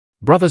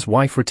Brother's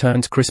wife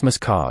returns Christmas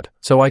card,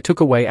 so I took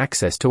away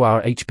access to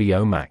our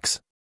HBOMax.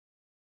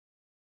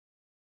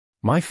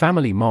 My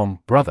family mom,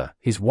 brother,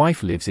 his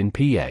wife lives in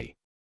PA.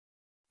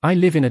 I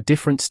live in a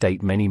different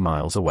state many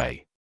miles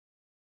away.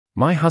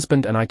 My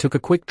husband and I took a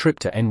quick trip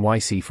to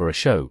NYC for a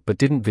show but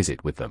didn't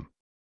visit with them.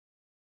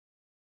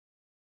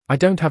 I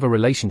don't have a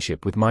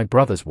relationship with my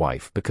brother's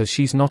wife because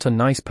she's not a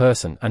nice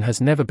person and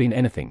has never been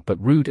anything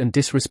but rude and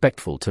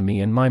disrespectful to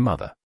me and my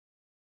mother.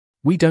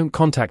 We don't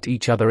contact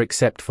each other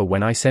except for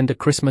when I send a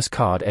Christmas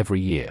card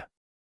every year.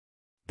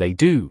 They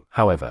do,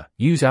 however,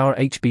 use our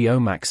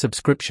HBOMax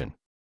subscription.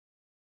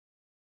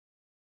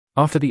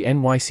 After the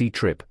NYC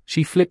trip,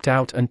 she flipped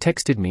out and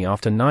texted me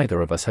after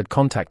neither of us had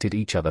contacted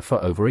each other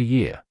for over a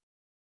year.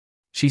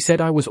 She said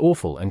I was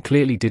awful and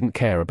clearly didn't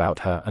care about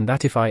her and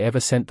that if I ever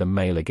sent them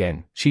mail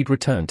again, she'd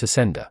return to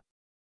sender.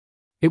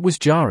 It was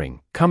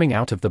jarring, coming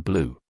out of the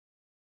blue.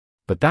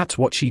 But that's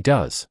what she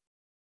does.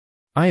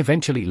 I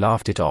eventually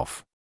laughed it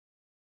off.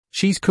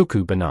 She's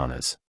cuckoo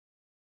bananas.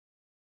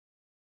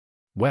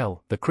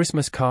 Well, the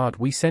Christmas card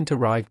we sent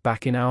arrived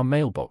back in our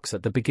mailbox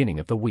at the beginning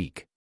of the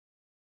week.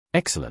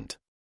 Excellent.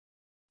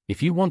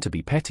 If you want to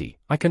be petty,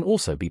 I can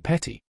also be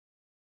petty.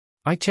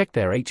 I checked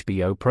their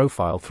HBO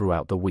profile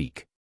throughout the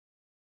week.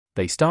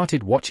 They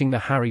started watching the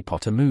Harry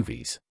Potter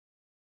movies.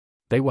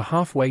 They were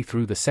halfway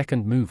through the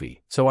second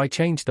movie, so I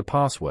changed the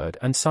password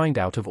and signed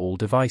out of all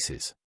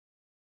devices.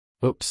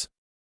 Oops.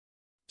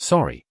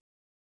 Sorry.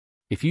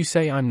 If you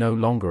say I'm no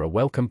longer a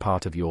welcome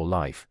part of your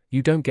life,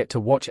 you don't get to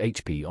watch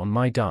HP on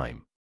my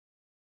dime.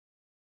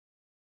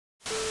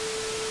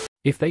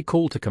 If they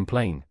call to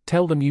complain,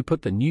 tell them you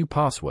put the new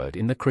password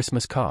in the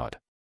Christmas card.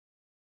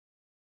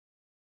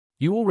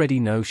 You already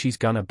know she's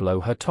gonna blow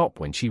her top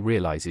when she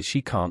realizes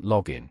she can't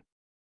log in.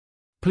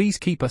 Please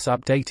keep us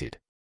updated.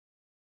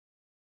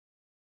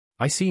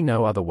 I see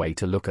no other way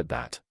to look at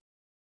that.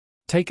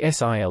 Take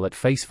SIL at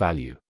face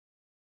value.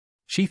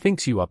 She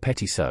thinks you are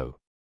petty, so.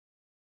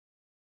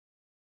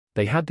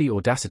 They had the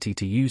audacity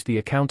to use the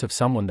account of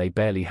someone they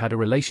barely had a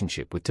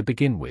relationship with to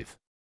begin with.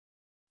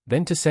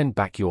 Then to send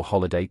back your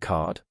holiday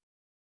card?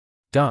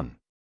 Done.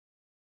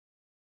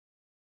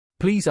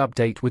 Please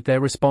update with their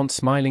response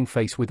smiling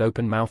face with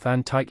open mouth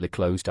and tightly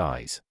closed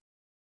eyes.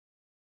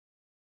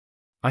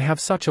 I have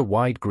such a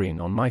wide grin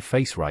on my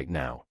face right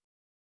now.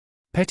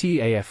 Petty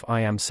AF,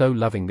 I am so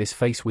loving this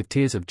face with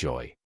tears of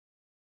joy.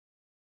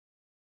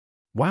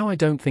 Wow, I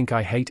don't think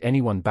I hate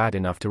anyone bad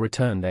enough to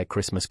return their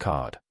Christmas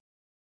card.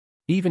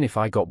 Even if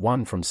I got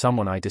one from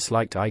someone I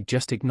disliked, I'd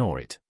just ignore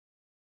it.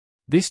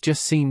 This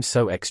just seems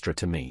so extra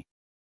to me.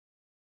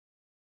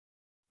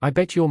 I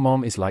bet your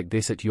mom is like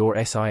this at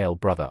your SIL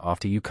brother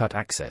after you cut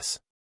access.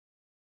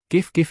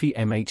 GIF Giphy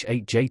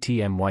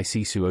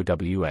MH8JTMYC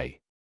SUOWA.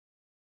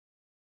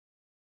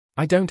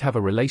 I don't have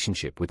a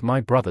relationship with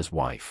my brother's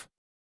wife.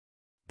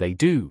 They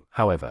do,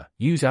 however,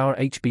 use our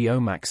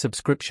HBOMax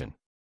subscription.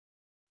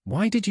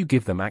 Why did you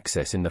give them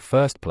access in the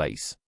first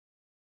place?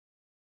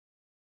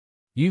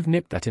 You've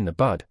nipped that in the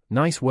bud.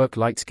 Nice work.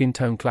 Light skin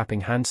tone clapping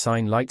hand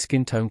sign. Light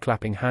skin tone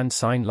clapping hand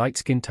sign. Light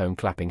skin tone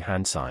clapping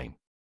hand sign.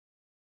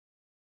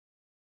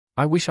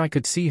 I wish I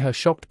could see her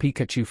shocked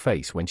Pikachu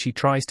face when she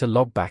tries to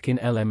log back in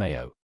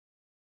LMAO.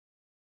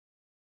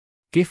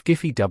 GIF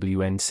Giphy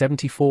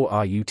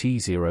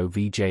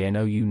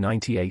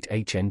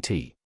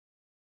WN74RUT0VJNOU98HNT.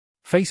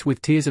 Face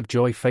with tears of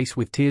joy. Face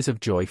with tears of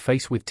joy.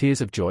 Face with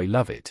tears of joy.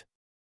 Love it.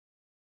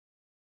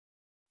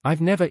 I've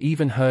never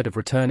even heard of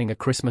returning a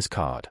Christmas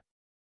card.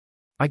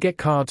 I get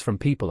cards from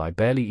people I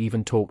barely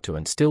even talk to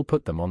and still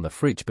put them on the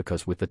fridge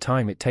because with the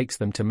time it takes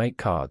them to make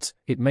cards,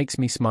 it makes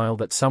me smile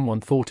that someone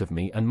thought of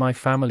me and my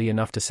family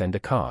enough to send a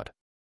card.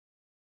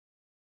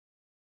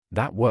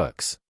 That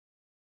works.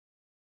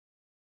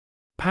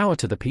 Power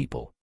to the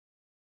people.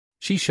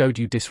 She showed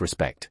you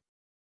disrespect.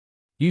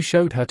 You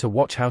showed her to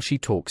watch how she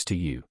talks to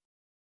you.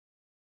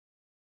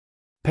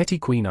 Petty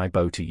queen, I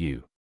bow to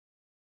you.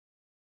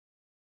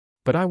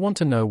 But I want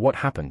to know what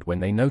happened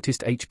when they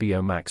noticed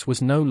HBOMax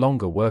was no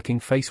longer working.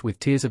 Face with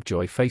tears of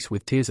joy. Face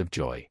with tears of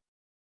joy.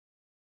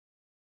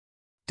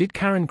 Did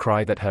Karen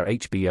cry that her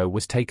HBO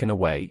was taken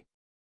away?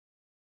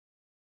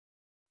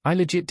 I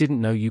legit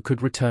didn't know you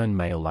could return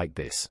mail like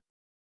this.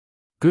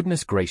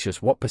 Goodness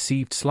gracious, what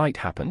perceived slight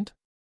happened?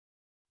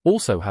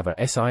 Also have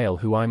a SIL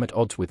who I'm at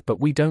odds with,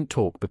 but we don't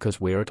talk because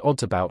we're at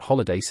odds about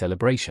holiday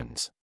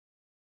celebrations.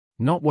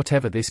 Not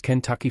whatever this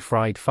Kentucky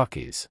Fried fuck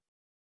is.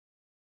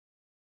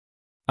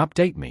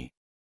 Update me.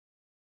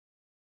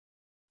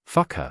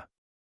 Fuck her.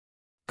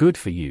 Good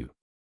for you.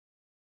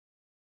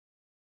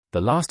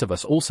 The Last of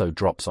Us also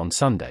drops on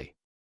Sunday.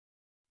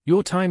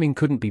 Your timing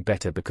couldn't be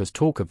better because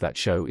talk of that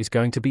show is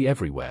going to be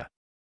everywhere.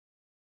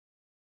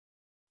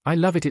 I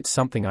love it. It's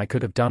something I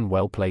could have done.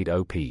 Well played,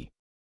 OP.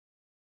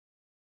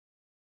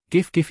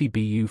 GIF Giphy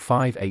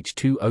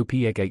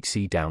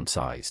BU5H2OPEGHC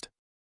downsized.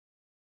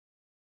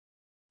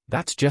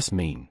 That's just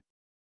mean.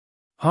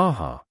 Ha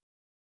ha.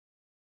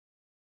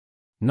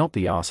 Not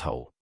the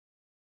asshole.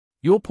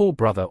 Your poor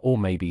brother, or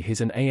maybe he's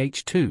an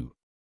AH2.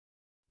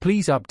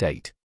 Please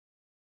update.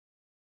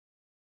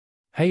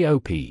 Hey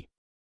OP.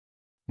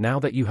 Now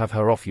that you have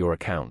her off your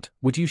account,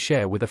 would you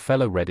share with a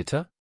fellow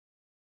Redditor?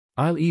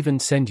 I'll even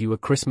send you a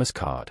Christmas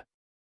card.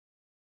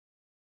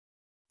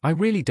 I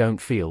really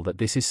don't feel that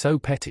this is so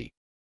petty.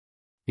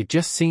 It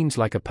just seems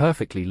like a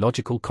perfectly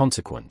logical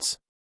consequence.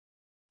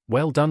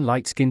 Well done,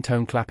 light skin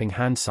tone, clapping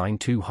hand sign,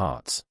 2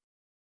 hearts.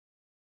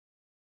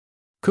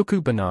 Cuckoo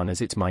bananas,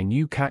 it's my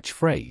new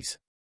catchphrase.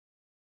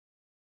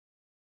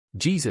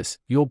 Jesus,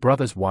 your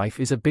brother's wife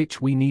is a bitch,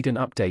 we need an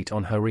update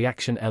on her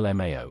reaction,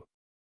 LMAO.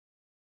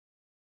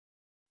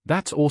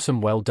 That's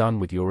awesome, well done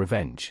with your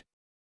revenge.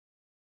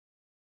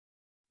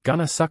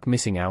 Gonna suck,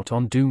 missing out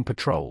on Doom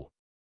Patrol.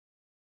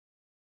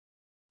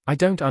 I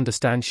don't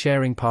understand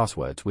sharing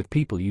passwords with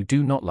people you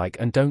do not like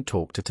and don't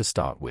talk to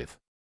start with.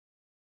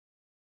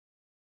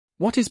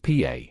 What is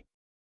PA?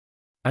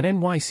 And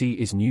NYC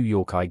is New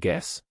York, I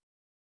guess?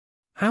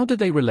 How do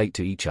they relate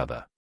to each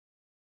other?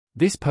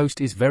 This post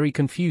is very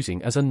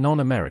confusing as a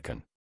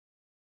non-American.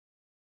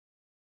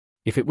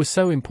 If it was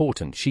so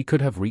important, she could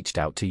have reached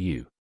out to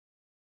you.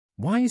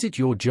 Why is it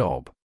your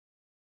job?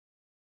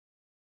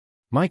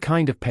 My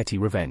kind of petty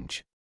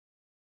revenge.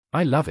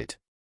 I love it.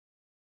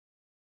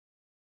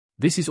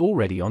 This is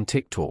already on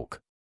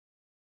TikTok.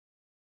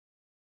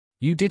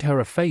 You did her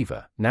a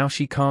favor, now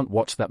she can't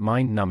watch that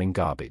mind-numbing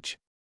garbage.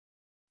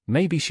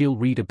 Maybe she'll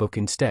read a book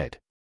instead.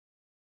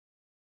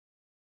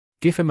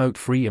 GIF emote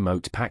free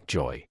emote pack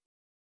joy.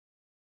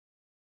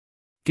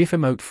 GIF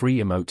emote free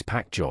emote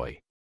pack joy.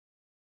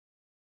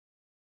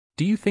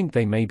 Do you think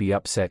they may be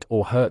upset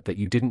or hurt that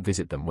you didn't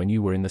visit them when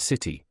you were in the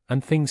city,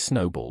 and things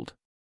snowballed?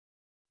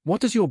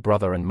 What does your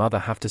brother and mother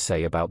have to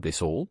say about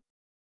this all?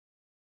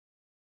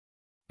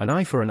 An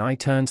eye for an eye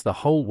turns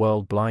the whole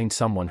world blind,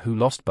 someone who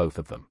lost both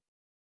of them.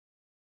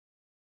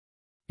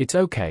 It's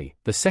okay,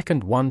 the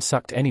second one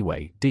sucked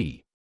anyway,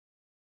 D.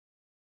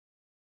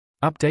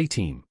 Update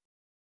team.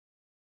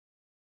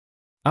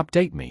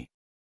 Update me.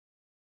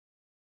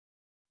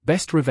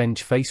 Best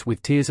revenge face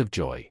with tears of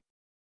joy.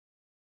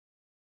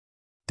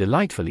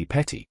 Delightfully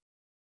petty.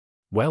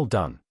 Well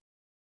done.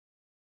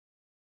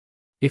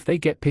 If they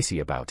get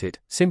pissy about it,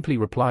 simply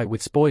reply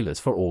with spoilers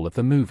for all of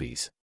the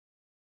movies.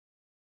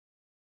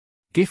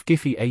 GIF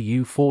Giphy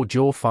AU4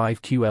 Jaw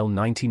 5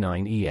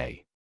 QL99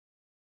 EA.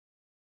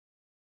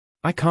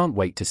 I can't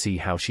wait to see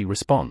how she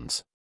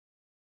responds.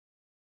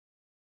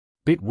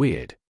 Bit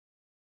weird.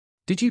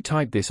 Did you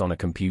type this on a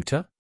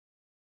computer?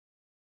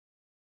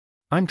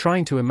 I'm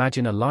trying to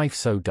imagine a life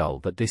so dull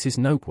that this is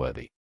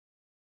noteworthy.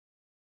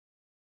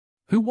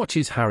 Who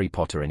watches Harry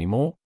Potter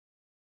anymore?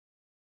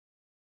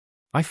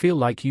 I feel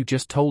like you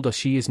just told us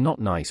she is not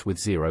nice with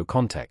zero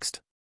context.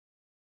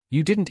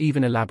 You didn't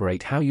even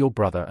elaborate how your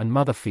brother and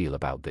mother feel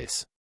about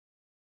this.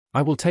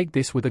 I will take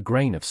this with a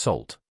grain of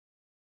salt.